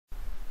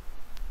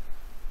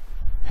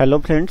Hello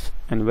friends,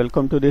 and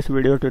welcome to this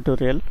video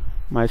tutorial.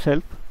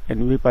 Myself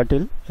N.V.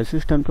 Patil,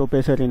 Assistant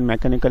Professor in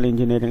Mechanical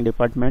Engineering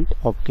Department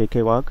of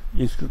KK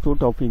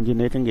Institute of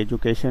Engineering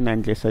Education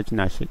and Research,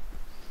 Nashik.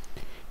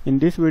 In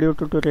this video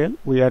tutorial,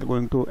 we are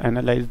going to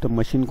analyze the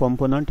machine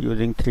component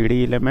using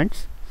 3D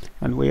elements,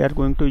 and we are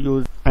going to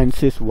use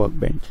Ansys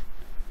workbench.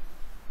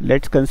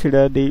 Let's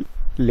consider the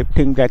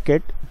lifting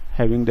bracket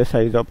having the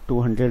size of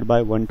 200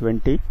 by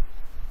 120,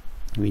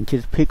 which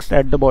is fixed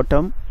at the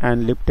bottom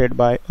and lifted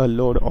by a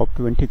load of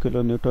 20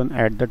 kN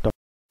at the top.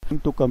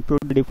 To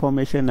compute the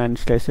deformation and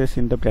stresses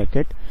in the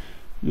bracket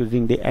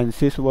using the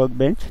Ansys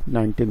workbench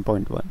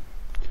 19.1.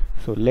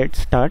 So let's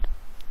start.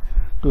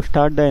 To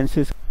start the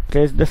Ansys,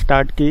 press the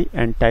start key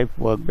and type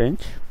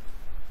workbench.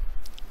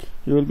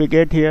 You will be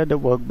get here the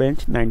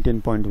workbench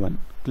 19.1.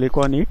 Click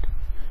on it.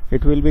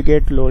 It will be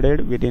get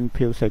loaded within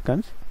few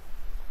seconds.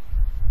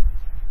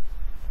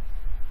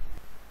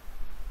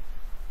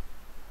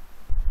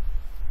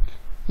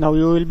 Now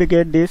you will be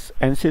get this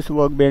Ansys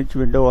workbench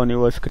window on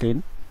your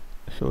screen.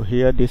 So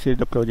here this is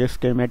the project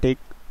schematic.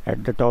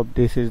 At the top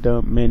this is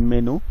the main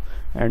menu,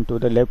 and to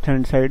the left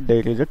hand side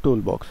there is a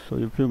toolbox. So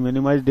if you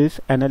minimize this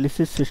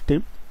analysis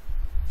system,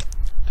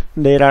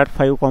 there are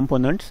 5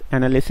 components: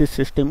 analysis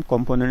system,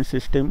 component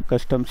system,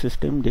 custom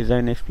system,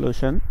 design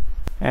explosion,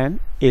 and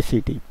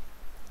ACT.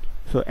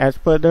 So as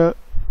per the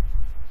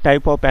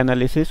type of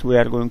analysis, we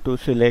are going to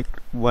select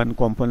one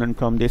component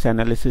from this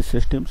analysis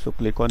system. So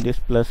click on this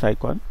plus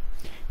icon.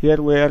 Here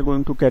we are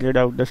going to carry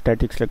out the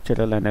static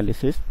structural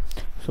analysis.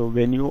 So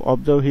when you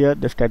observe here,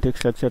 the static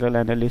structural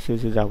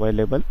analysis is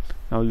available.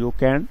 Now you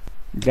can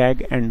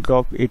drag and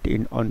drop it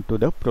in onto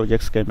the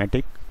project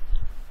schematic,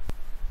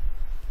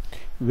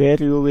 where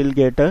you will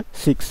get a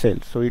 6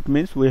 cells. So it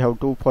means we have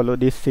to follow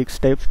these 6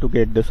 steps to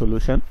get the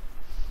solution.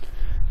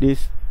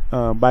 This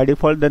by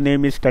default the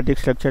name is static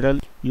structural.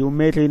 You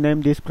may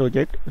rename this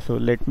project. So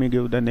let me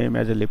give the name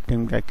as a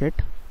lifting bracket.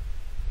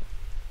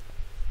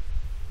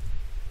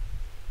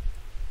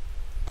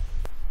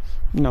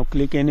 Now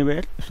click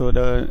anywhere, so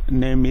the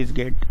name is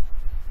get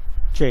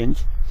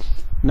changed.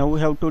 Now we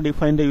have to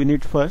define the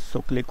unit first.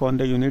 So click on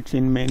the units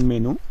in main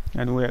menu,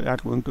 and we are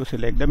going to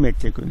select the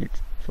metric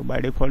units. So by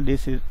default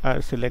this is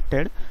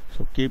selected,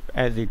 so keep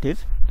as it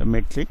is the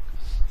metric,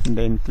 and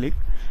then click.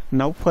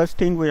 Now first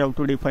thing we have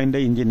to define the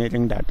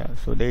engineering data.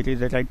 So there is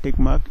a right tick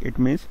mark. It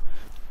means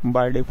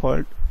by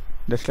default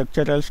the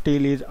structural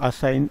steel is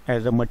assigned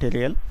as a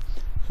material.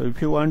 So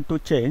if you want to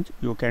change,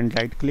 you can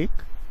right click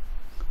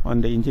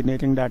on the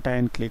engineering data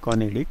and click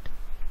on edit.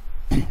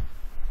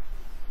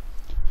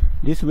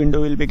 This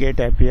window will be get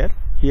appear.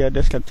 Here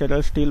the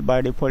structural steel by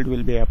default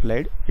will be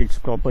applied. Its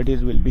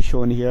properties will be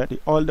shown here.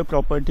 All the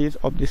properties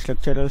of the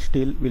structural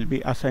steel will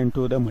be assigned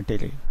to the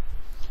material.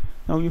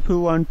 Now if you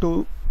want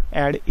to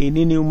add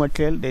any new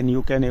material, then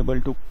you can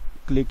able to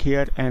click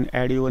here and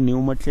add your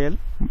new material,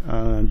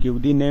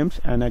 give the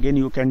names, and again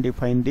you can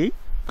define the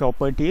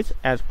properties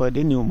as per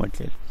the new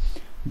material.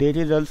 There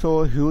is also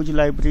a huge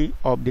library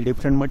of the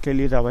different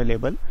materials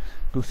available.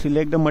 To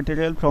select the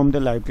material from the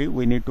library,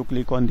 we need to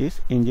click on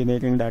this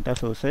engineering data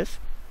sources.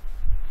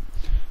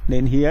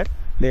 Then here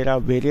there are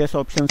various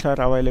options are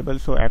available.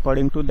 So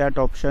according to that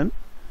option,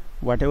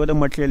 whatever the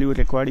material you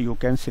require, you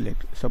can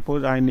select.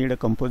 Suppose I need a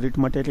composite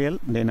material,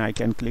 then I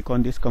can click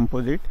on this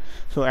composite.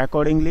 So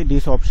accordingly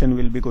this option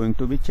will be going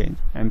to be changed,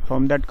 and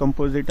from that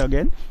composite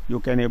again you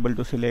can able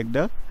to select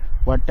the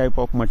what type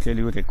of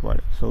material you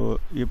require. So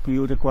if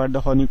you require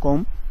the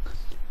honeycomb,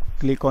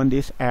 click on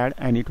this add,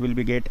 and it will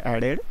be get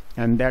added,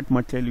 and that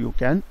material you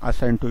can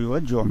assign to your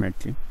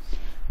geometry.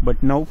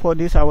 But now for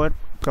this our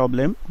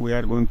problem, we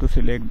are going to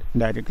select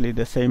directly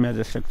the same as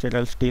a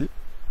structural steel.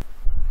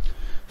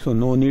 So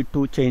no need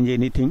to change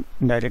anything.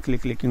 Directly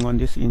clicking on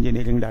this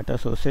engineering data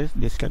sources,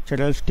 the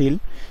structural steel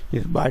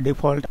is by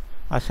default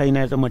assigned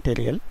as a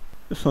material.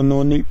 So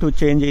no need to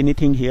change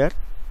anything here.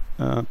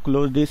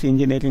 Close this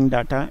engineering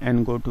data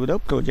and go to the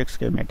project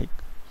schematic.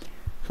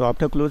 So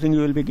after closing,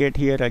 you will be get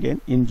here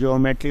again in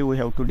geometry. We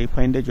have to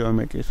define the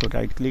geometry. So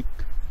right click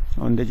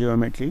on the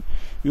geometry.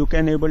 You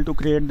can able to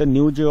create the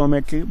new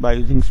geometry by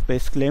using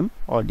SpaceClaim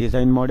or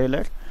design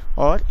modeler,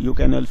 or you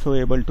can also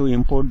able to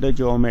import the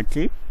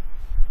geometry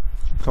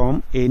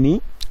from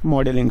any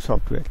modeling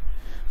software.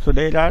 So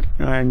there are,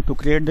 and to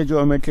create the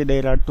geometry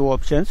there are 2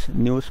 options: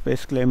 new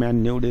SpaceClaim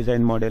and new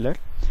design modeler.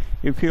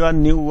 If you are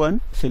new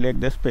one,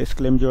 select the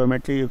SpaceClaim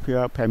geometry. If you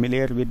are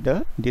familiar with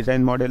the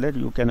design modeler,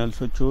 you can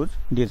also choose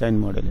design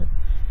modeler.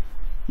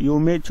 You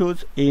may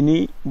choose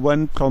any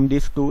one from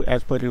these 2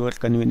 as per your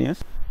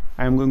convenience.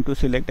 I am going to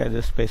select as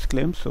a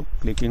SpaceClaim. So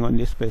clicking on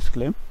this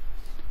SpaceClaim,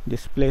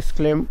 this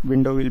SpaceClaim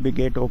window will be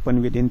get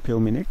open within few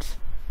minutes.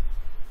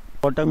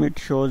 Bottom it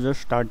shows a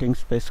starting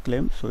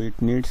SpaceClaim, so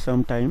it needs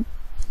some time.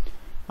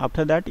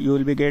 After that you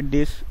will be get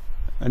this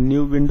a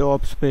new window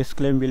of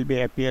SpaceClaim will be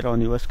appear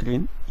on your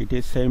screen. It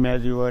is same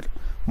as your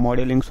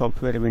modeling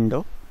software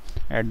window.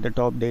 At the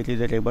top there is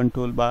a ribbon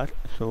toolbar,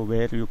 so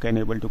where you can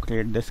able to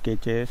create the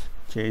sketches,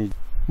 change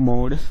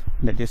modes,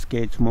 that is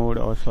sketch mode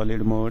or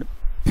solid mode,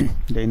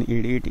 then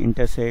edit,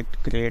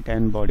 intersect, create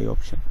and body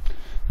option.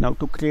 Now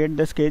to create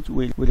the sketch,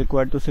 we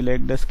require to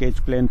select the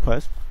sketch plane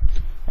first.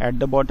 At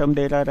the bottom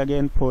there are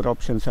again 4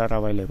 options are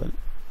available.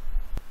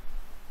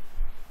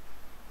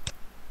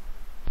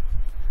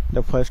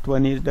 The first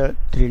one is the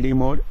 3D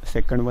mode,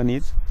 second one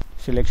is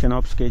selection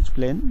of sketch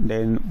plane,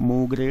 then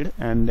move grid,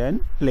 and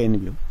then plane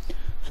view.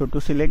 So to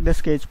select the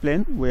sketch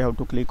plane, we have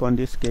to click on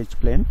this sketch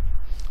plane.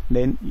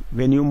 Then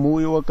when you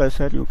move your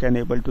cursor, you can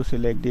able to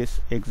select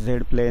this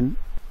XZ plane,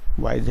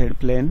 YZ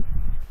plane,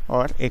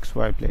 or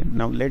XY plane.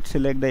 Now let's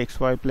select the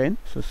XY plane.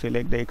 So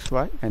select the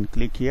XY and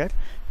click here,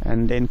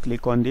 and then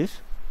click on this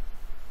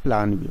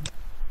plan view.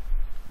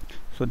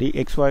 So the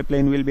XY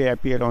plane will be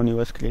appear on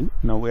your screen.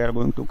 Now we are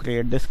going to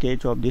create the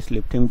sketch of this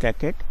lifting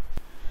bracket.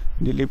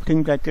 The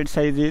lifting bracket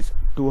size is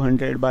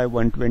 200 by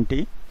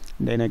 120.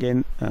 Then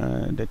again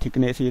the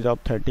thickness is of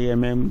 30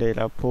 mm. There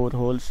are 4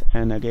 holes,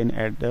 and again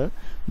at the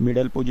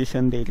middle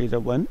position there is a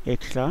 1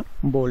 extra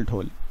bolt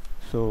hole.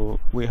 So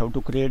we have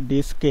to create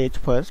this sketch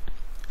first.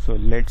 So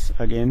let's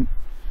again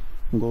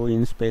go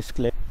in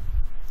SpaceClaim.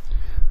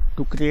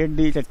 To create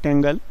the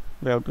rectangle,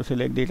 we have to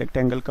select the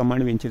rectangle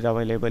command which is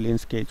available in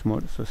sketch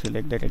mode. So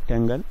select the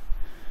rectangle.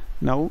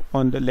 Now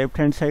on the left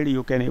hand side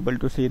you can able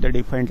to see the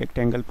defined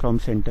rectangle from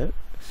center.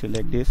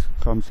 Select this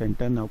from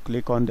center. Now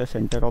click on the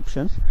center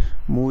options,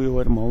 move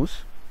your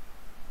mouse,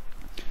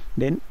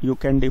 then you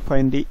can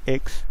define the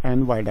X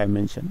and Y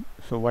dimension.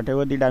 So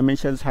whatever the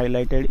dimensions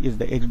highlighted is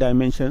the X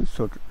dimension.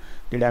 So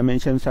the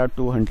dimensions are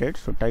 200.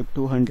 So type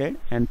 200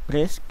 and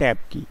press tab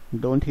key.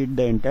 Don't hit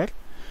the enter.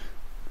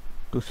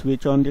 To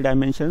switch on the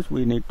dimensions,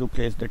 we need to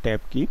press the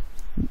tab key.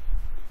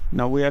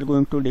 Now we are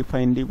going to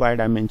define the Y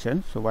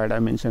dimension. So Y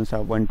dimensions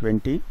are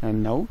 120,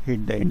 and now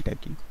hit the enter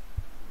key.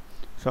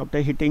 So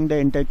after hitting the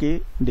enter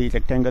key, the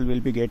rectangle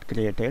will be get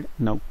created.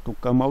 Now to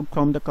come out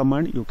from the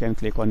command, you can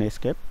click on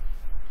escape.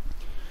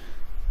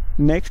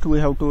 Next we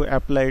have to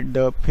apply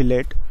the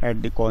fillet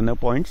at the corner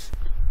points.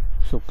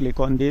 So click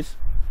on this,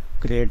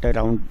 create a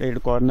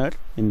rounded corner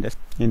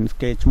in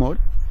sketch mode.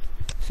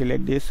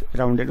 Select this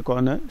rounded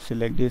corner,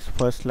 select this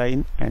first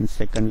line and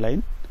second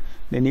line.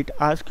 Then it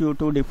asks you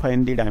to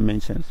define the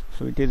dimensions.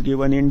 So it is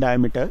given in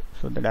diameter.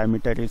 So the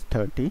diameter is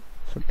 30.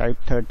 So type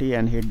 30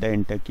 and hit the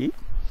enter key.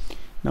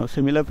 Now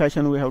similar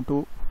fashion we have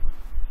to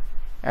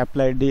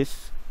apply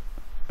this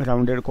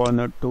rounded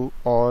corner to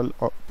all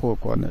 4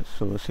 corners.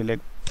 So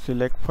select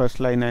first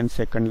line and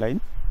second line.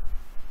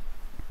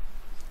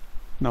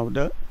 Now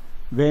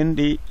when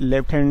the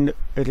left hand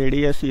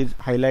radius is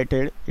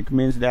highlighted, it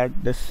means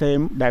that the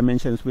same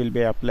dimensions will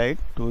be applied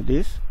to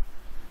this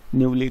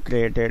newly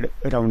created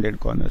rounded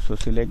corner. So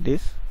select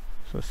this.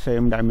 So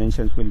same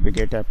dimensions will be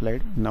get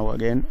applied. Now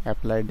again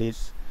apply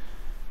this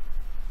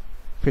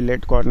fillet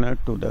corner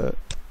to the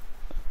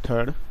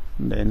third,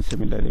 then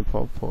similarly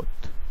for fourth.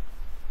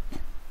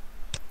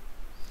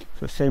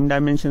 So same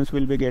dimensions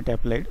will be get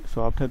applied.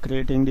 So after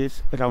creating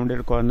this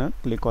rounded corner,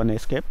 click on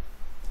escape.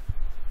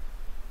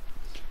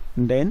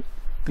 Then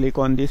click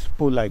on this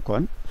pull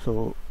icon.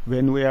 So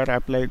when we are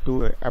apply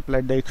the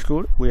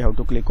extrude, we have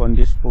to click on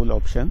this pull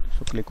option.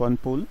 So click on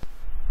pull.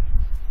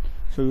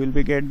 So you will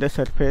be get the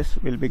surface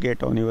will be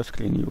get on your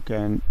screen. You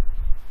can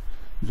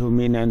zoom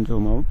in and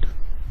zoom out.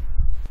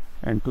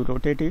 And to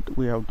rotate it,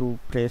 we have to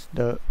press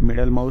the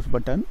middle mouse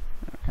button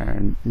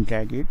and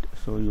drag it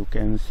so you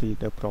can see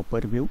the proper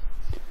view.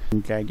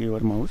 And drag your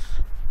mouse.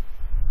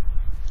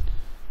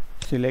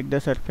 Select the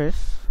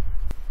surface.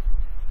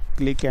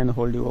 Click and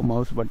hold your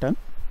mouse button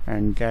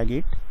and drag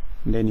it.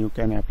 Then you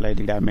can apply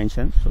the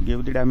dimensions. So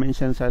give the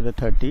dimensions as a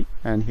 30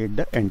 and hit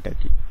the enter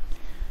key.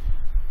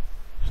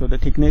 So the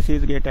thickness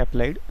is get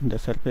applied. The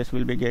surface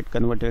will be get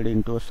converted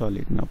into a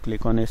solid. Now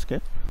click on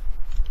escape.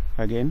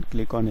 Again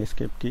click on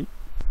escape key.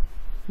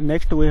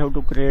 Next we have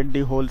to create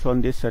the holes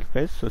on this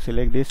surface. So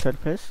select this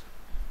surface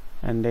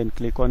and then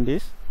click on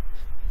this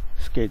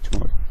sketch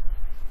mode.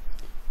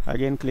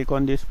 Again click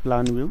on this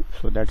plan view,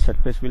 so that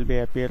surface will be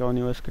appear on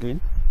your screen.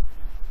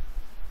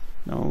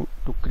 Now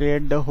to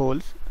create the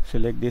holes,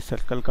 select this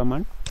circle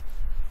command.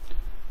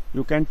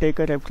 You can take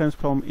a reference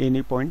from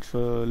any point.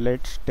 So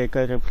let's take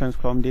a reference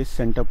from this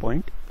center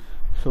point.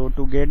 So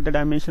to get the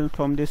dimensions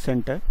from this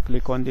center,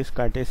 click on this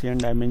Cartesian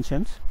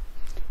dimensions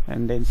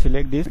and then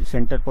select this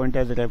center point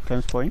as a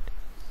reference point.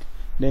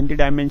 Then the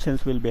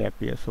dimensions will be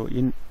appear. So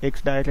in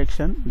X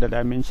direction the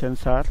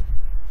dimensions are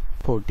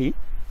 40.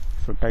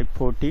 So type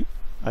 40.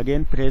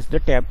 Again press the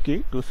tab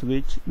key to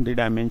switch the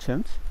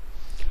dimensions,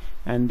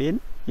 and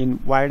then in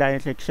Y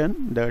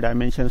direction the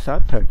dimensions are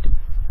 30.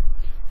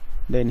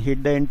 Then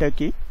hit the enter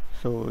key.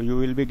 So you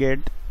will be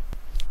get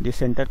the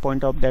center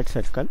point of that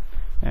circle,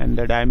 and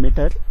the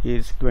diameter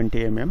is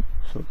 20 mm.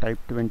 So type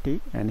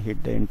 20 and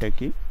hit the enter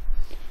key.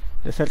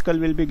 The circle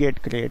will be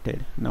get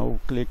created. Now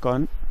click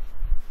on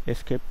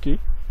escape key.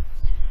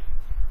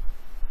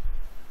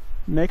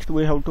 Next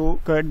we have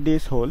to cut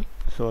this hole.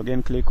 So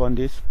again click on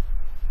this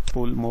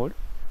pull mode.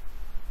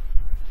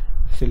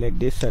 Select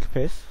this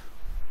surface,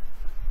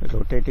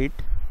 rotate it.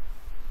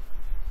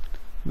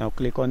 Now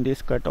click on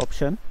this cut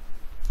option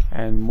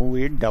and move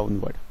it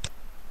downward.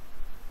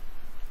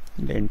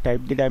 Then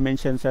type the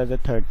dimensions as a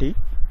 30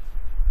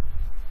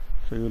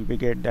 So you will be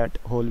get that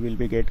hole will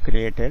be get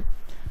created.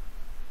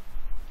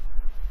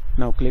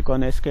 Now click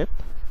on escape.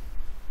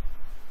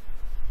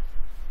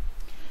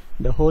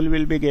 The hole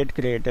will be get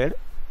created.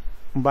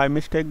 By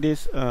mistake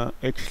this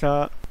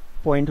extra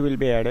point will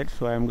be added,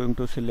 so I am going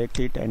to select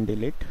it and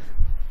delete.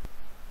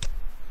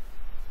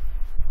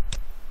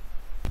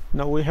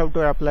 Now we have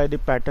to apply the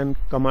pattern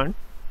command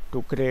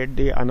to create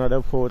the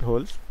another 4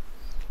 holes.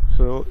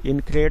 So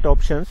in create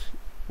options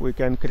we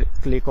can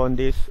click on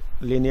this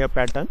linear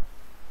pattern,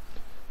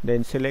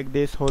 then select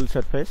this whole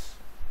surface,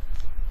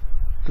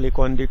 click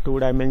on the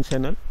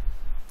 2-dimensional.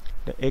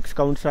 The x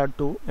counts are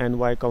 2 and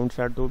y counts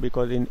are 2,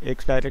 because in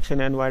x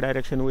direction and y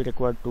direction we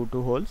require 2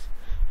 holes,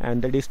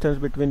 and the distance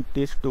between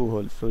these 2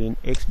 holes. So in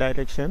x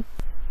direction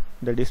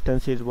the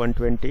distance is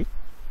 120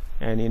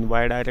 and in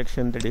y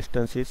direction the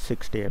distance is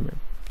 60 mm.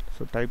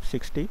 So type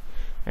 60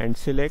 and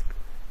select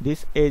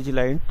this edge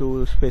line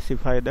to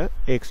specify the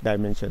x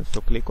dimensions.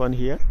 So click on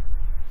here.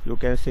 You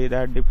can see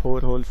that the 4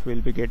 holes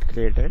will be get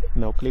created.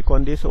 Now click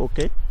on this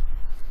OK.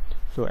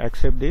 So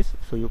accept this.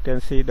 So you can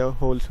see the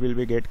holes will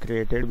be get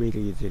created very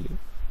easily.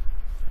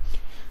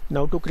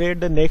 Now to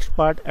create the next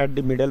part at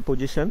the middle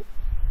position,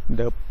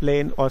 the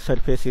plane or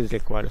surface is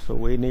required. So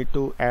we need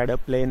to add a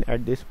plane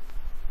at this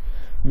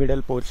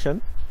middle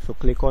portion. So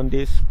click on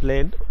this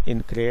plane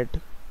in create.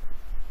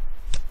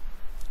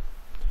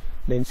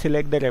 Then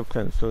select the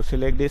reference. So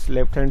select this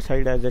left hand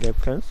side as a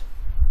reference.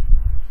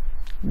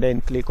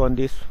 Then click on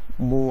this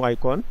move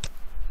icon.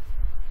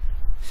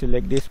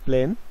 Select this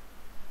plane.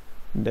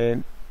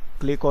 Then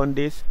click on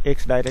this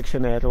x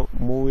direction arrow,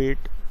 move it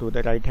to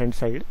the right hand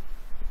side,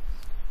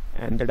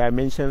 and the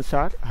dimensions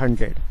are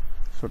 100.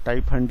 So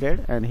type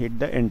 100 and hit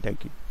the enter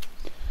key.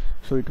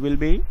 So it will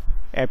be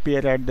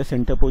appear at the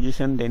center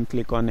position, then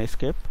click on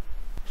escape.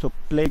 So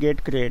plane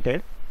get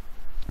created.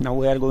 Now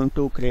we are going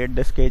to create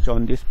the sketch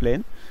on this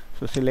plane.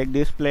 So select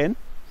this plane,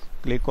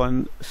 click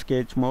on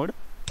sketch mode,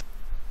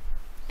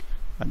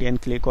 again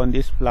click on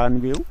this plan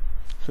view.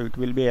 So it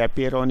will be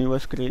appear on your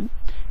screen,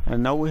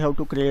 and now we have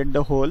to create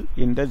the hole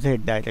in the Z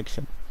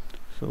direction.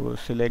 So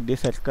select the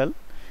circle,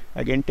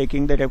 again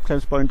taking the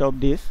reference point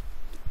of this.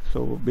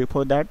 So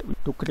before that,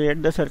 to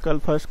create the circle,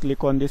 first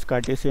click on this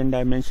Cartesian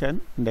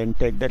dimension, then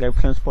take the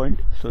reference point.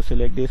 So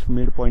select this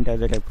midpoint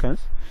as a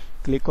reference,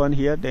 click on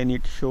here, then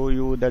it show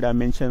you the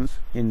dimensions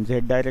in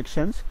Z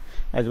directions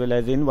as well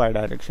as in Y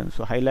direction.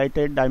 So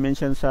highlighted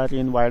dimensions are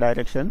in Y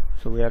direction,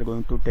 so we are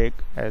going to take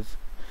as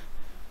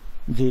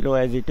 0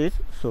 as it is.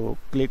 So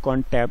click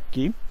on tab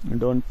key,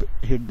 don't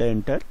hit the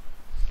enter.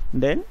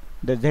 Then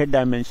the Z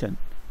dimension,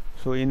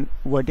 so in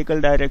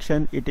vertical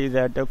direction it is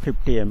at a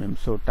 50 mm,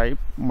 so type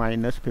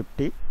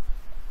 -50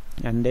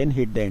 and then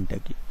hit the enter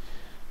key.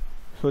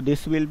 So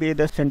this will be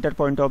the center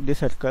point of the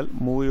circle.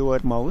 Move your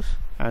mouse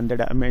and the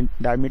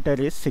diameter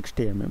is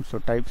 60 mm, so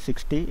type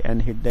 60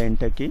 and hit the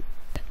enter key.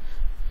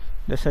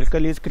 The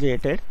circle is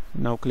created.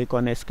 Now click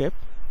on escape.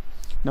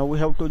 Now we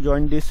have to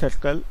join this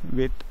circle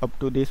with up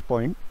to this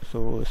point.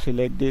 So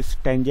select this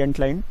tangent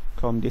line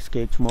from the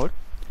sketch mode,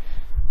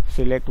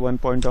 select one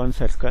point on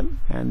circle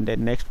and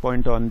then next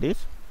point on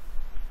this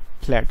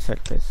flat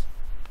surface.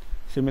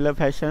 Similar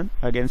fashion,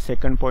 again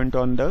second point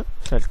on the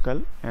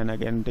circle and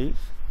again this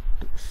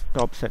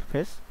top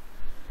surface.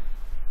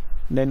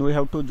 Then we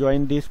have to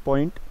join this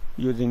point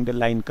using the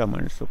line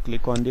command. So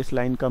click on this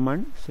line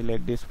command,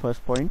 select this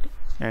first point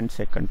and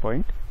second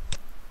point,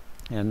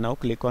 and now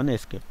click on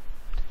escape.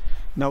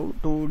 Now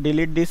to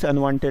delete this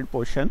unwanted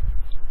portion,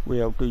 we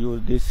have to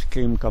use this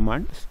trim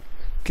command.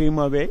 Trim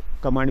away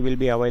command will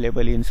be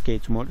available in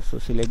sketch mode. So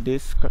select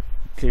this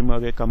trim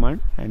away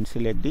command and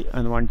select the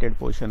unwanted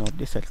portion of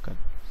the circle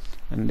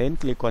and then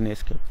click on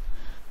escape.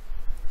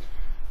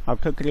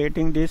 After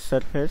creating this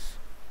surface,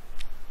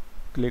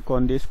 click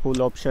on this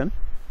pull option,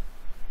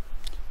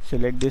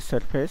 select this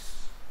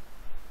surface,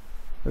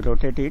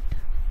 rotate it.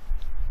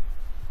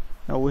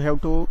 Now we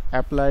have to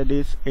apply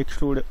this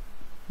extrude,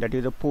 that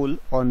is a pull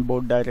on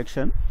both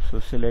direction. So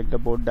select the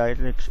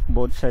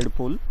both side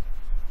pull,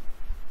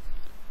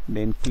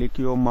 then click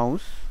your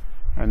mouse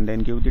and then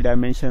give the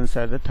dimensions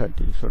as a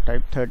 30. So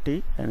type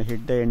 30 and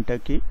hit the enter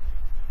key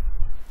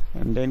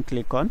and then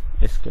click on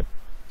escape.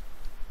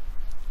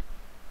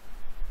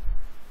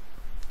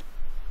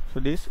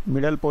 So this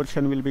middle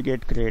portion will be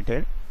get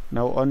created.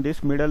 Now on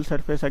this middle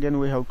surface again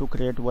we have to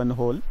create one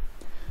hole.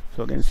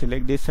 So again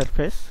select this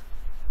surface,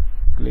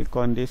 click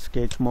on this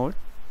sketch mode,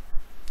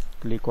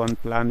 click on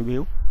plan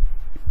view,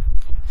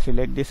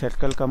 select the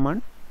circle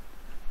command.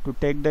 To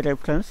take the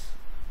reference,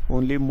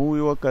 only move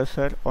your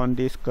cursor on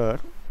this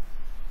curve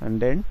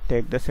and then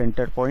take the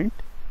center point,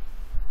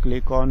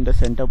 click on the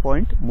center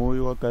point, move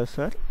your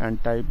cursor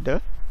and type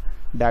the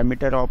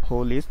diameter of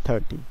hole is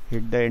 30.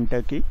 Hit the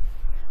enter key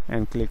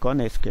and click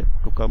on escape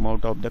to come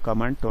out of the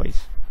command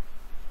twice.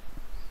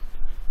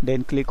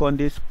 Then click on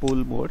this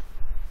pull mode,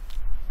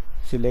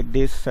 select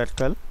this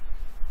circle,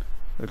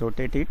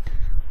 rotate it,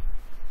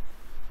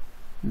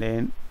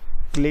 then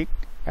click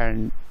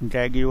and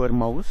drag your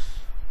mouse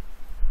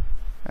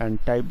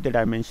and type the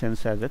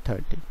dimensions as a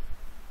 30.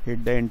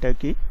 Hit the enter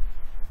key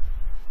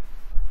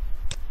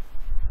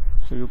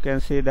So you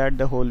can see that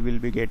the hole will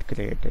be get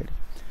created.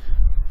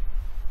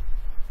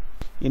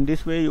 In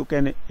this way you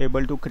can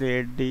able to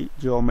create the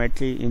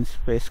geometry in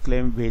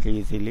SpaceClaim very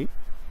easily.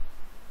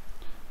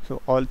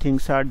 So all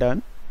things are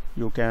done.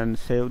 You can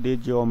save the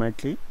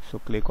geometry. So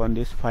click on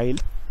this file,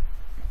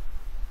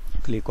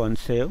 click on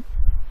save,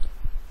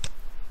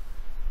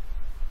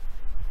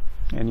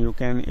 and you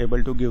can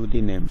able to give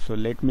the name. So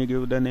let me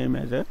give the name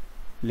as a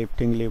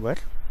lifting lever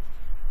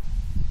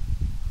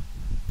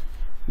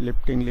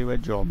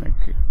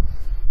geometry.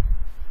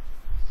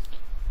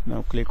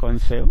 Now click on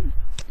save.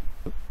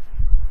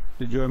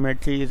 The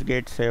geometry is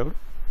get saved.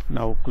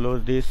 Now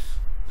close this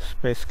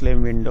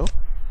SpaceClaim window.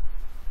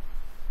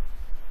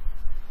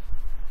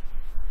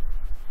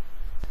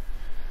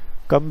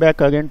 Come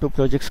back again to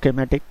project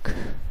schematic.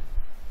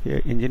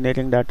 Here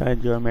engineering data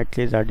and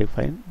geometries are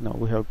defined. Now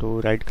we have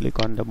to right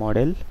click on the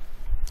model,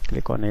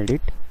 click on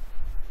edit.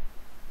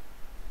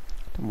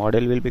 The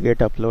model will be get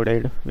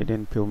uploaded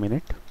within few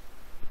minutes.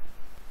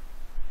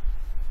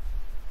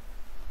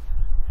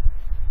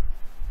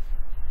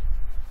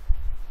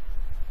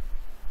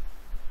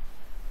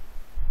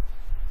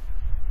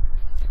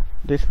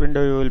 This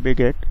window you will be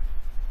get.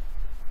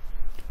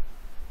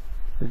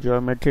 The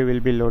geometry will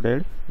be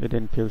loaded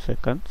within few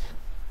seconds.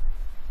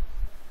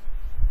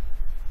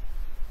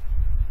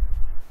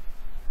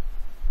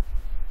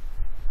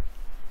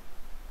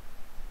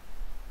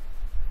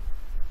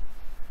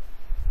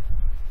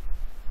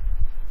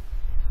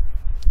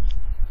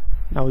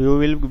 Now you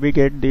will be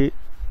get the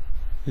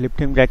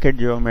lifting bracket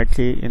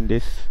geometry in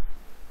this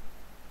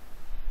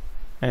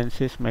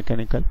Ansys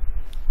mechanical.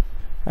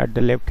 At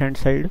the left hand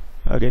side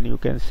again you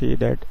can see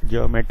that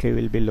geometry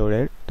will be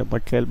loaded. The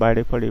material by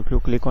default, if you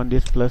click on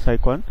this plus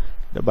icon,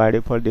 the by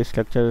default this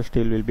structural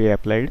steel will be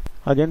applied.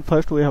 Again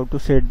first we have to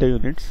set the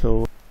units.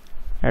 So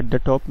at the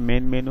top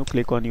main menu,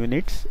 click on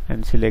units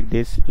and select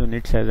this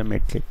units as a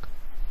metric.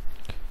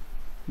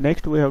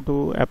 Next we have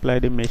to apply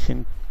the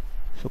meshing.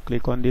 So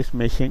click on this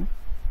meshing.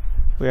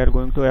 We are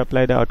going to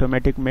apply the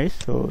automatic mesh.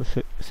 So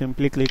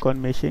simply click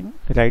on meshing,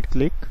 right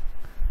click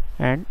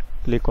and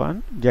click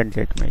on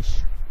generate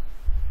mesh.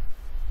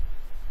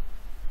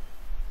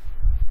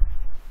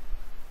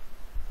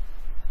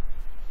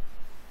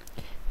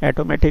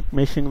 Automatic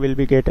meshing will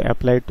be get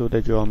applied to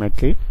the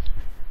geometry,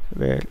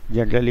 where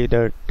generally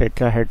the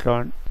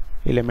tetrahedron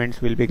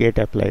elements will be get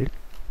applied.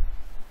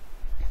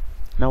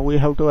 Now we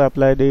have to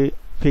apply the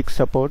fixed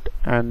support,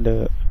 and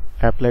the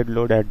applied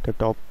load at the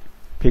top,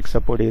 fixed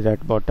support is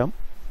at bottom.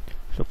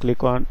 So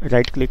click on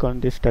right click on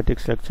this static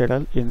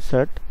structural,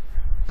 insert,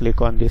 click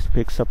on this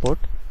fixed support,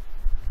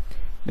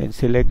 then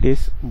select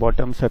this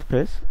bottom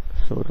surface.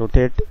 So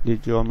rotate the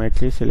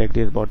geometry, select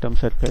this bottom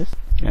surface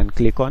and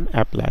click on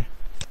apply.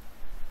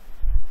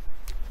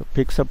 So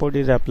fixed support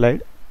is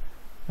applied.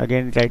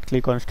 Again right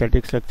click on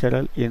static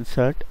structural,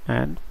 insert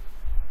and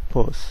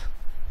force.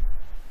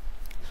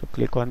 So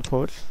click on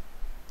force.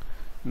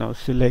 Now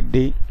select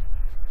the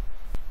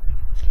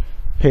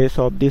face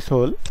of this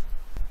hole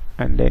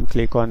and then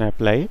click on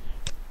apply.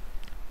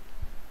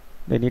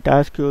 Then it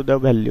asks you the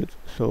values.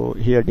 So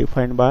here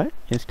defined by,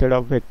 instead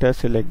of vector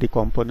select the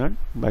component.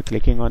 By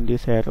clicking on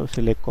this arrow,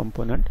 select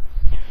component,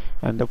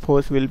 and the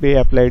force will be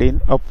applied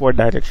in upward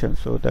direction.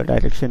 So the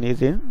direction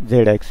is in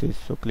Z axis.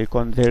 So click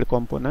on Z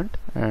component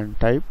and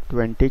type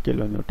 20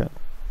 kilonewton.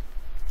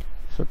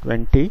 So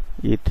 20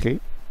 E3,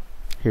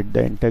 hit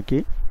the enter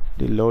key.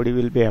 The load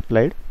will be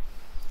applied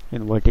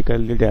in vertical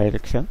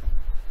direction.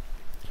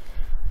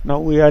 Now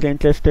we are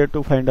interested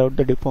to find out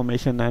the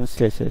deformation and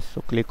stresses.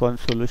 So click on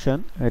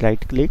solution,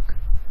 right click,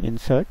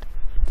 insert,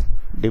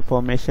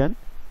 deformation,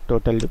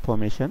 total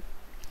deformation.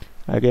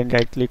 Again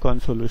right click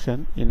on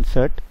solution,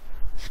 insert,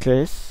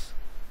 stress,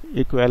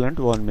 equivalent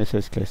 1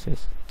 measure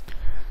stresses.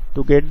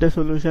 To get the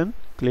solution,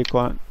 click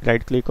on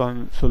right click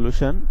on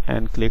solution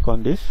and click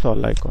on this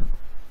solve icon.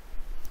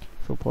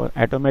 So for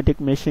automatic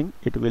meshing,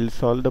 it will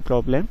solve the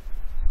problem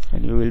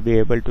and you will be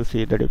able to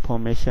see the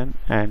deformation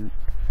and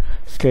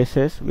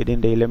stresses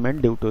within the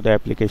element due to the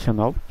application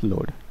of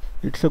load.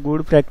 It's a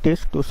good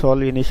practice to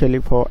solve initially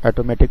for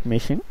automatic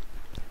meshing,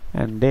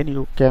 and then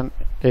you can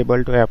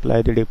able to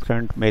apply the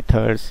different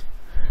methods,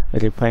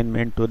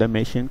 refinement to the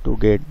meshing to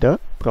get the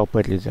proper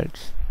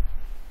results.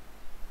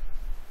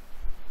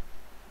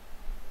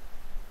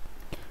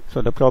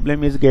 So the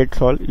problem is get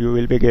solved. You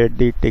will be get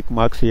the tick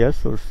marks here.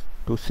 So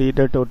to see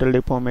the total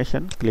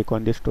deformation, click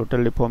on this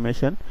total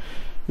deformation.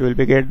 You will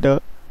be get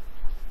the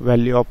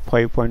value of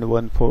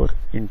 5.14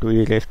 into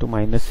e raised to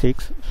minus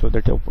 6. So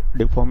the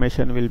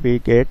deformation will be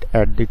get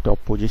at the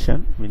top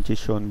position, which is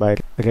shown by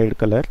red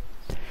color.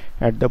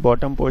 At the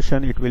bottom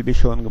portion it will be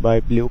shown by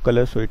blue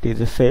color, so it is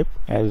a safe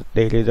as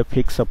there is a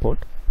fixed support.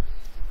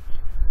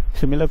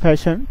 Similar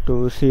fashion,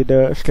 to see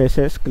the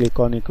stresses, click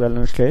on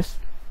equivalent stress.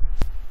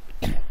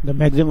 The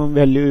maximum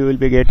value you will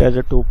be get as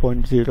a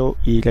 2.0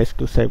 e raised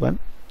to 7.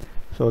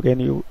 So again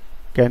you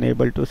can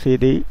able to see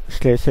the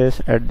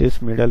stresses at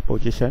this middle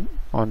position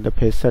on the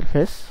face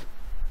surface.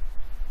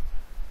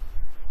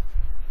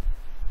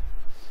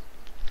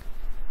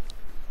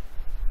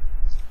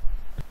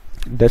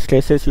 The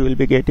stresses you will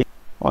be getting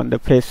on the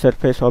face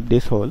surface of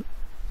this hole.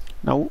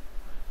 Now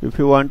if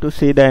you want to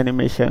see the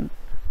animation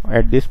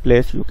at this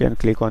place, you can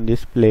click on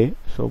this play.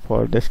 So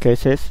for the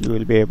stresses, you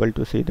will be able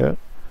to see the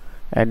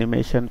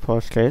animation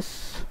for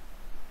stress.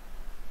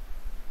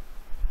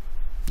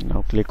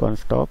 Now click on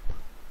stop.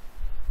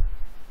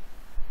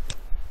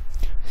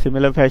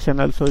 Similar fashion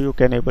also you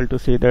can able to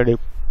see the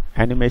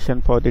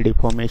animation for the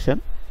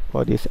deformation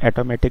for this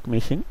automatic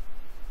meshing.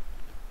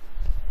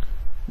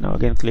 Now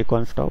again click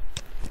on stop.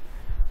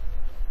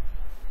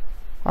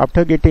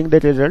 After getting the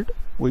result,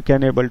 we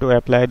can able to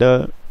apply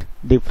the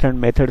different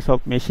methods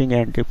of meshing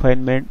and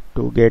refinement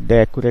to get the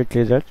accurate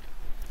result.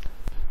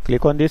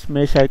 Click on this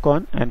mesh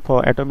icon, and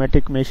for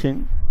automatic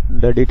meshing,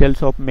 the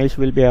details of mesh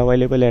will be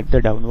available at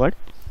the downward.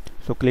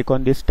 So click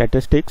on this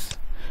statistics.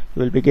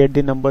 You will be get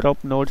the number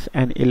of nodes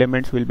and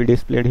elements will be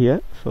displayed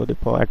here. So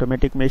for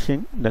automatic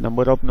meshing, the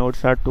number of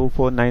nodes are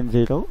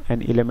 2490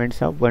 and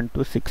elements are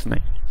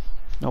 1269.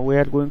 Now we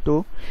are going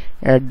to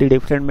add the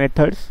different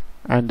methods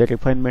and the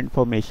refinement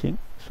for meshing.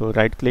 So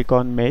right click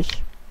on mesh,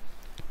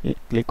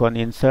 click on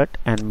insert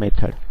and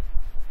method.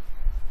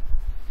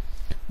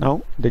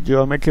 Now the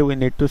geometry we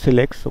need to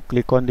select, so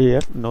click on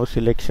here, no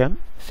selection,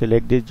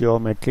 select this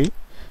geometry.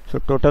 So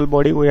total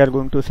body we are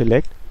going to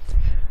select.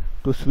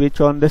 To switch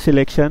on the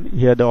selection,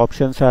 here the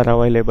options are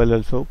available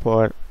also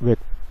for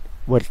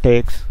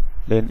vertex,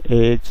 then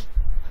edge,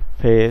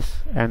 face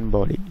and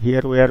body. Here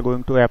we are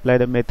going to apply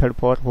the method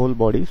for whole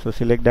body, so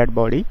select that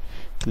body,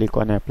 click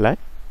on apply.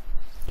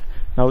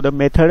 Now the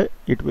method,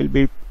 it will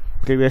be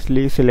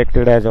previously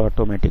selected as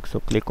automatic, so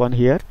click on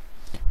here.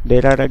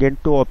 There are again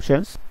two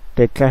options,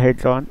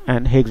 tetrahedron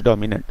and hex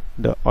dominant.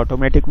 The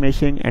automatic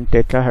meshing and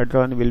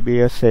tetrahedron will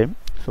be the same,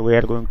 so we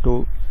are going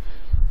to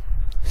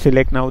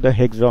select now the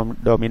hex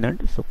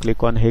dominant. So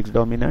click on hex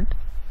dominant,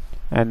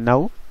 and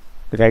now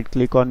right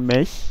click on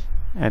mesh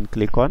and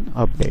click on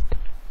update.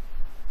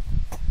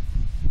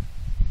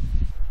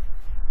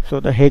 So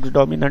the hex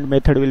dominant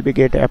method will be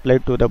get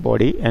applied to the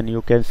body, and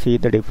you can see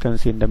the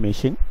difference in the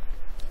meshing.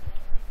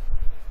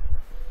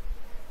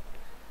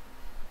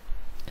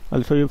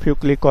 Also if you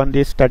click on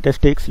these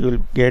statistics, you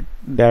will get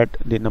that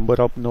the number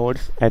of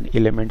nodes and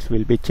elements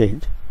will be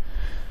changed.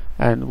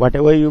 And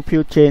whatever if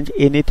you change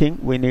anything,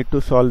 we need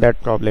to solve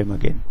that problem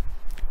again.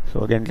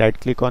 So again right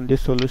click on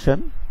this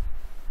solution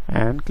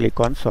and click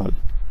on solve.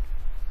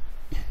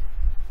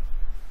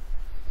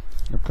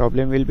 The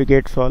problem will be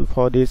get solved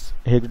for this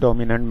hex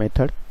dominant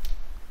method.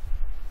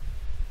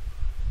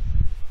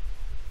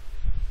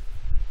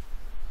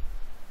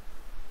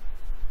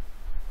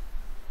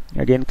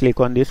 Again click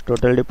on this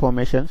total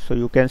deformation, so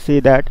you can see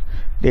that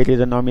there is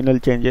a nominal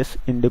changes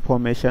in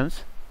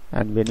deformations,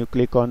 and when you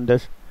click on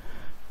the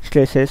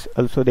stresses,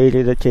 also there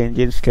is a change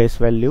in stress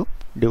value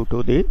due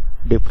to the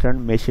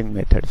different meshing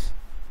methods.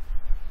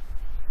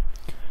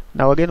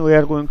 Now again we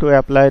are going to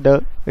apply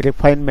the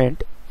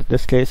refinement. The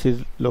stress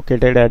is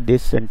located at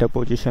this center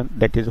position,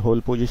 that is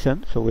whole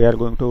position, so we are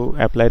going to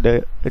apply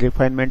the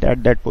refinement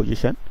at that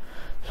position.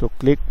 So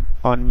click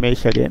on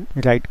mesh again,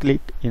 right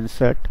click,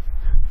 insert,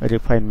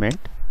 refinement.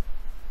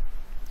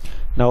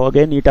 Now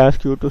again it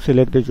asks you to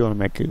select the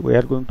geometry. We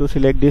are going to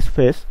select this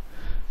face,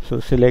 so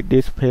select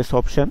this face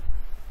option,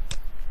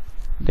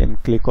 then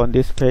click on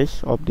this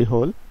face of the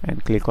hole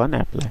and click on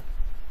apply.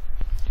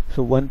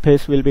 So one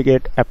face will be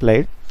get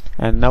applied,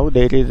 and now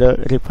there is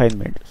a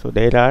refinement. So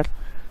there are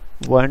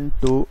 1,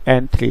 2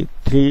 and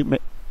 3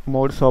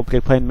 modes of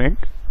refinement: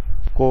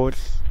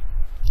 coarse,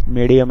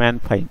 medium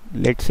and fine.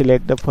 Let's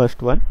select the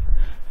first one,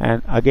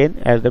 and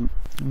again as the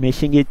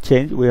meshing is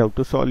changed, we have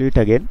to solve it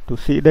again. To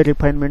see the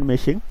refinement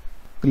meshing,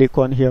 click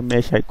on here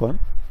mesh icon,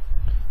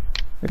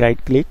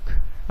 right click,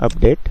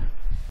 update.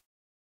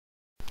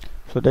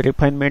 So the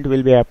refinement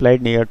will be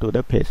applied near to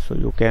the face, so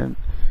you can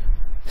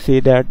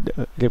see that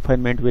the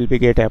refinement will be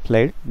get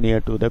applied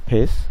near to the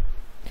face.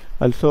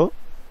 Also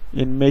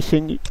in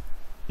meshing,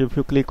 if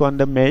you click on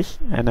the mesh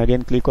and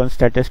again click on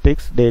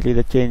statistics, there is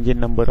a change in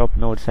number of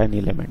nodes and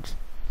elements.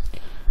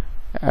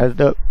 As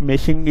the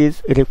meshing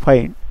is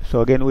refined,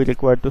 so again we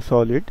require to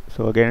solve it.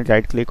 So again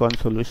right click on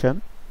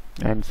solution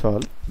and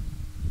solve.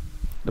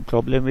 The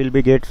problem will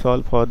be get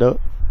solved for the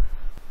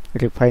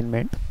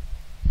refinement.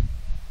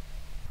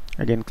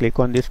 Again click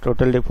on this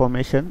total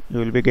deformation. You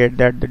will be get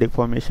that the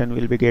deformation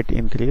will be get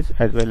increase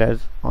as well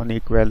as on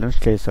equivalent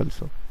stress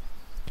also.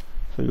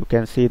 So you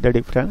can see the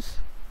difference.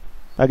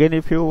 Again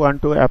if you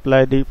want to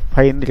apply the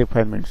fine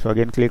refinement, so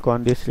again click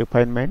on this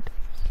refinement.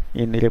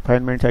 In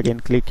refinement again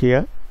click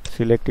here,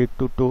 select it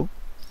to 2.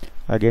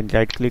 Again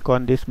right click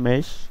on this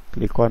mesh,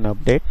 click on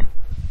update.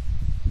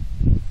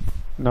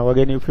 Now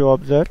again if you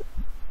observe,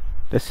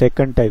 the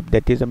second type,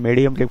 that is a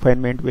medium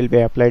refinement, will be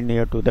applied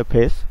near to the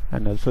face,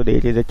 and also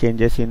there is a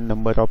changes in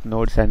number of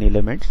nodes and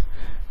elements.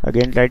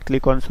 Again right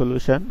click on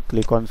solution,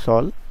 click on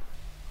solve.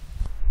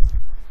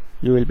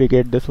 You will be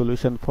get the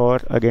solution for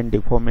again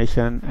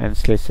deformation and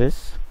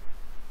stresses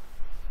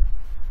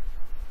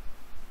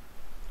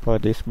for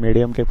this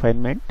medium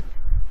refinement.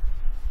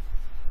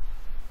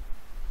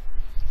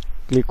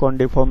 Click on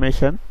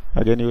deformation,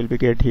 again you will be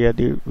get here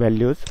the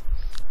values.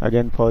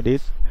 Again for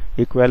this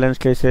equivalence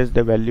traces,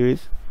 the value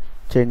is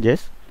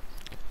changes.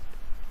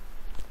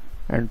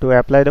 And to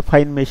apply the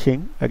fine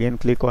meshing, again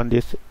click on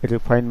this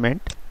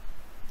refinement,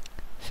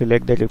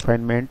 select the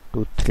refinement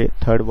to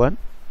third one,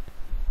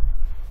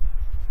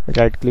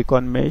 right click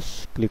on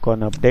mesh, click on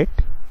update.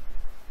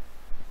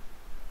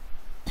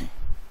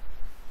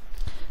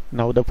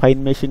 Now the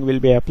fine meshing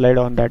will be applied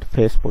on that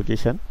face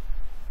position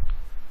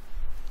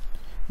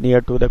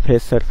near to the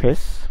face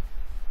surface,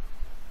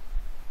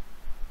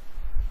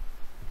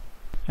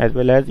 as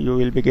well as you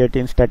will be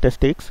getting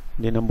statistics,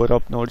 the number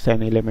of nodes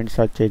and elements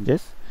are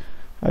changes.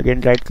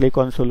 Again right click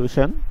on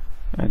solution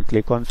and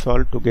click on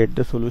solve to get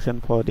the solution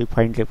for the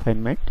fine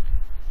refinement.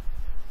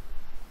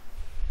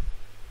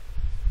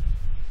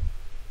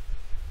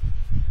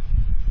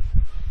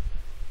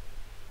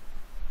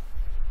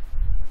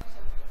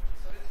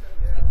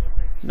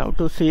 Now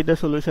to see the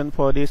solution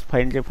for this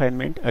fine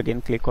refinement,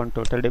 again click on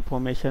total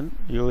deformation.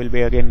 You will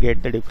be again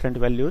get the different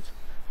values.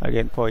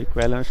 Again for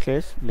equivalence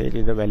trace, there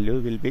is a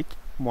value will be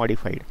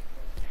modified.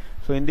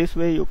 So in this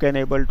way you can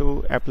able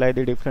to apply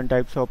the different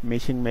types of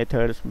meshing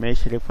methods,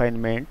 mesh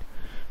refinement,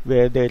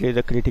 where there is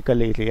a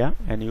critical area,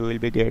 and you will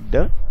be get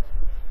the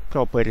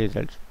proper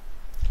results.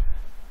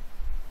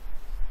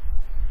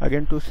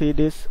 Again to see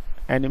this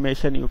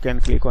animation, you can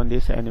click on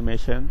this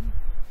animation.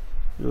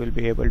 You will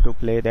be able to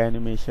play the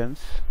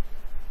animations.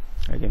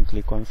 Again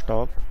click on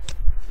stop.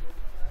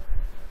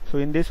 So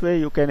in this way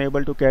you can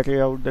able to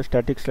carry out the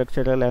static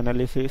structural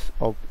analysis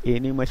of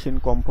any machine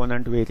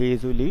component very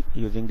easily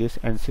using this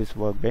Ansys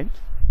workbench.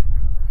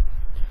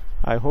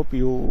 I hope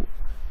you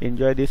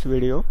enjoy this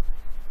video.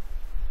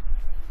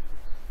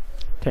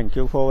 Thank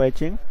you for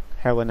watching.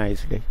 Have a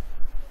nice day.